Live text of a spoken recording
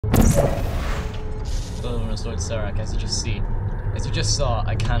Oh, no, Lord Sarak, as you just saw,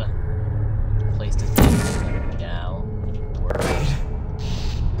 I kinda placed it now. Worried.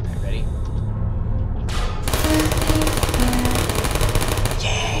 Alright, ready?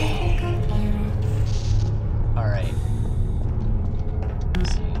 Yeah! Alright.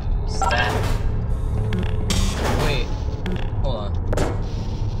 Let's use that. Wait. Hold on.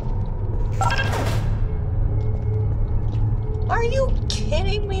 Are you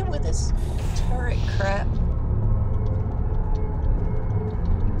kidding me with this turret crap?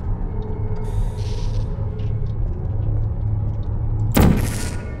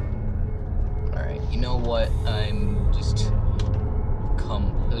 Alright, you know what? I'm just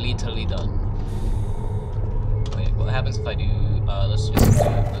completely done. Wait, what happens if I do, let's do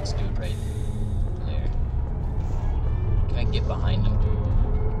it right there. Can I get behind him?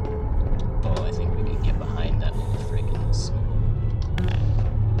 Oh, I think we can get behind that little friggin'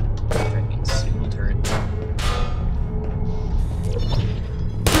 snoodle turret.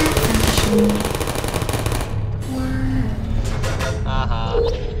 Haha,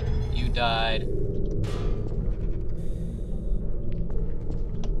 you died.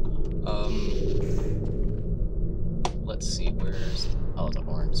 Let's see, where's... Oh, the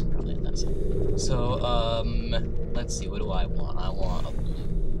horn's probably in that side. So, let's see, what do I want? I want a blue,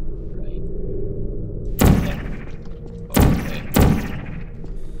 right? Okay.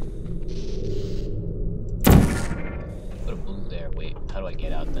 Put a blue there. Wait, how do I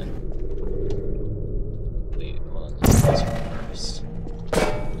get out then? Wait, hold on, let's do this one first.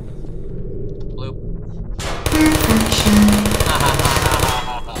 Blue.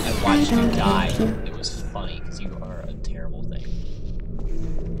 I watched you die. It was funny, because you are a terrible thing.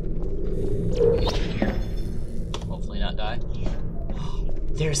 Here. Hopefully not die.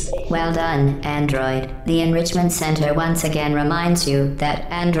 There's... Well done, Android. The Enrichment Center once again reminds you that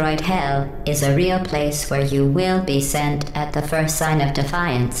Android Hell is a real place where you will be sent at the first sign of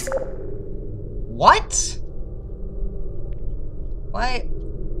defiance. What? Why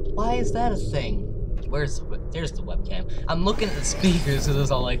is that a thing? There's the webcam. I'm looking at the speakers, so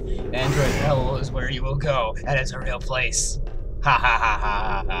it's all like, Android Hell is where you will go, and it's a real place. Ha ha ha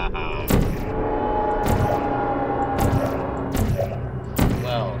ha ha ha ha.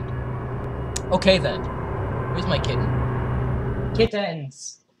 Well, okay then. Where's my kitten?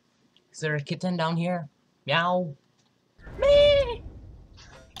 Kittens! Is there a kitten down here? Meow. Meh.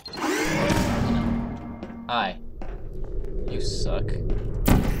 Hi. You suck.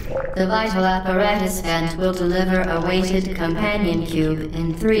 The vital apparatus vent will deliver a weighted companion cube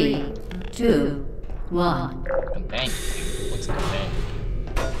in 3, 2, 1. Companion cube? What's a companion cube?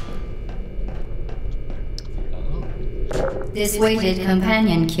 This weighted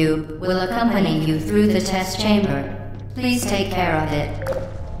companion cube will accompany you through the test chamber. Please take care of it.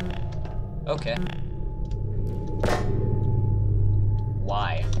 Okay.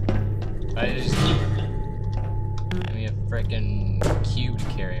 Why? I just give me a frickin' cube to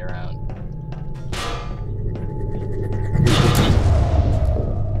carry around.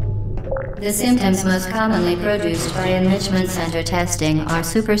 The symptoms most commonly produced by Enrichment Center testing are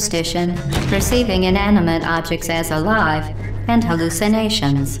superstition, perceiving inanimate objects as alive, and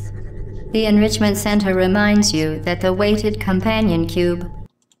hallucinations. The Enrichment Center reminds you that the weighted companion cube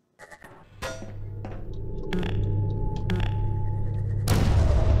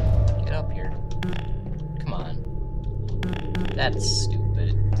Get up here. Come on. That's stupid.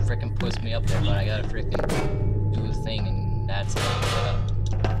 It frickin' puts me up there, but I gotta frickin' do a thing and that's it. Get up.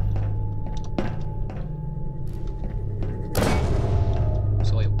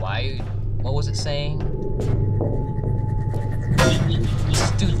 So wait, why? What was it saying?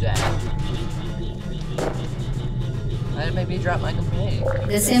 Just do that. Why did it make me drop my companion?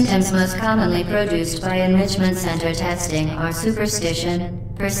 The symptoms most commonly produced by Enrichment Center testing are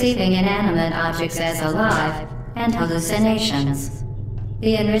superstition, perceiving inanimate objects as alive, and hallucinations.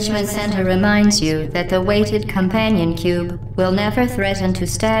 The Enrichment Center reminds you that the weighted companion cube will never threaten to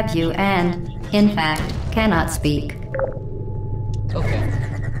stab you and, in fact, cannot speak. Okay.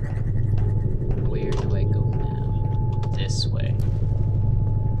 Where do I go now? This way.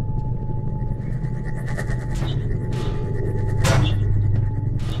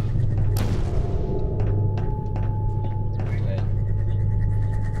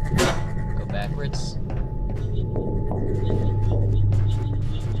 Go backwards.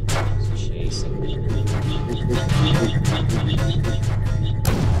 It's chasing me.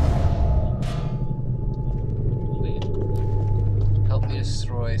 Wait. Help me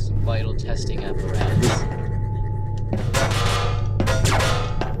destroy some vital testing apparatus.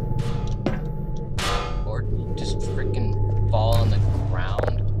 Or just freaking fall on the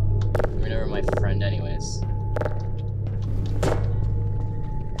ground.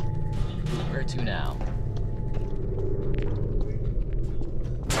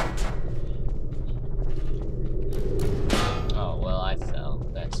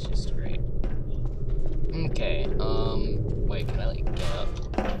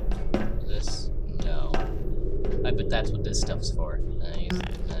 that's what this stuff's for. Nice.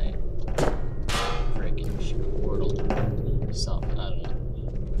 Freaking portal. Something, I don't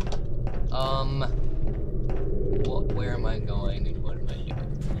know. Where am I going and what am I doing?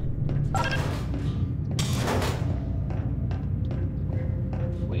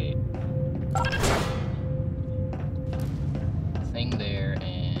 Wait. Thing there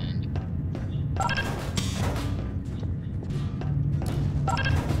and...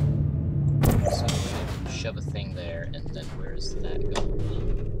 So shove a thing there, and then where's that go?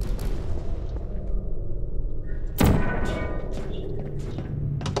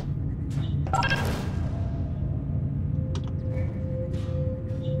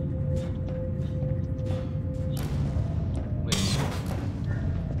 Wait,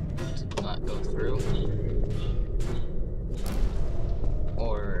 did not go through?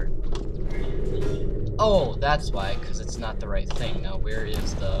 Or... Oh, that's why, because it's not the right thing. Now, where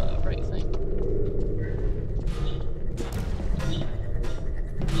is the right thing?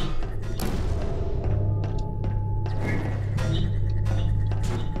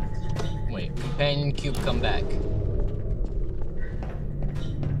 Wait, companion cube, come back.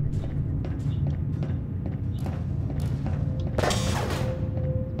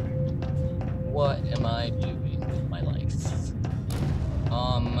 What am I doing with my life?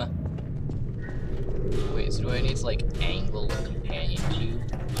 Wait, so do I need to, like, angle the companion cube?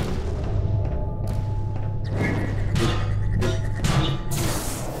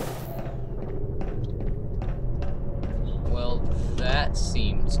 Well, that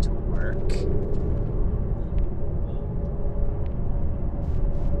seems to work.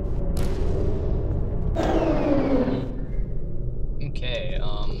 Okay,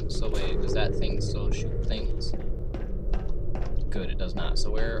 so wait, does that thing still shoot things? Good, it does not.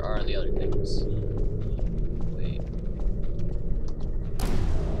 So where are the other things? Wait.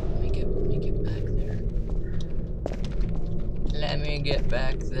 Let me get back there. Let me get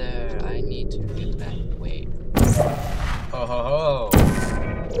back there. I need to get back. Wait. Ho ho ho!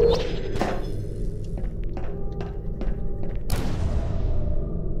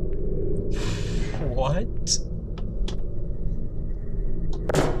 What?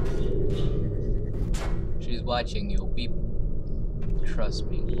 She's watching you. Beep. Trust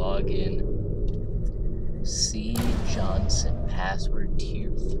me. Log in. C. Johnson. Password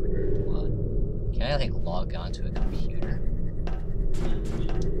tier 3. What? Can I, like, log onto a computer?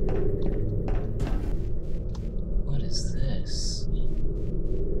 What is this?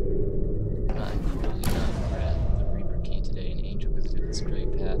 Not cruelly not wrath. The Reaper came today. An angel goes through the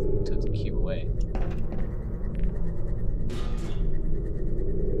straight path and took the cube away.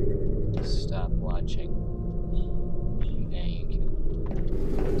 Stop watching. Thank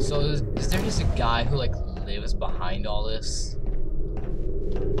you. So is there just a guy who, like, lives behind all this?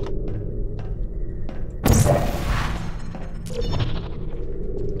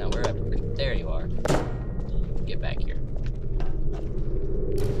 Now where am I? There you are. Get back here.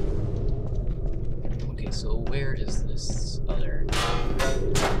 Okay, so where is this other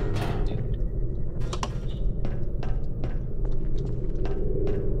dude?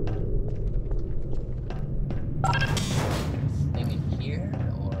 Thing in here,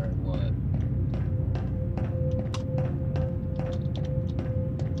 or what?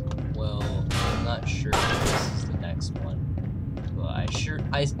 Well, I'm not sure if this is the next one. But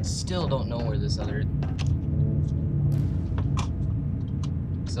I still don't know where this other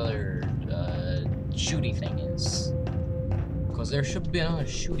shooty thing is. Because there should be another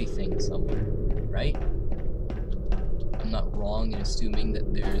shooty thing somewhere, right? I'm not wrong in assuming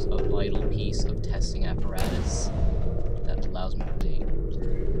that there's a vital piece of testing apparatus that allows me to leave.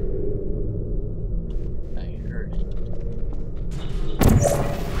 I heard it.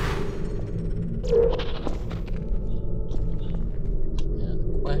 Yeah,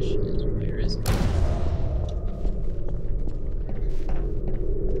 the question is, where is it?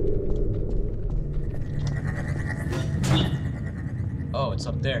 Oh, it's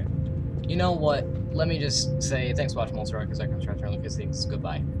up there. You know what? Let me just say thanks for watching Monster Rock, because I can try to look at things.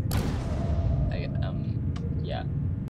 Goodbye.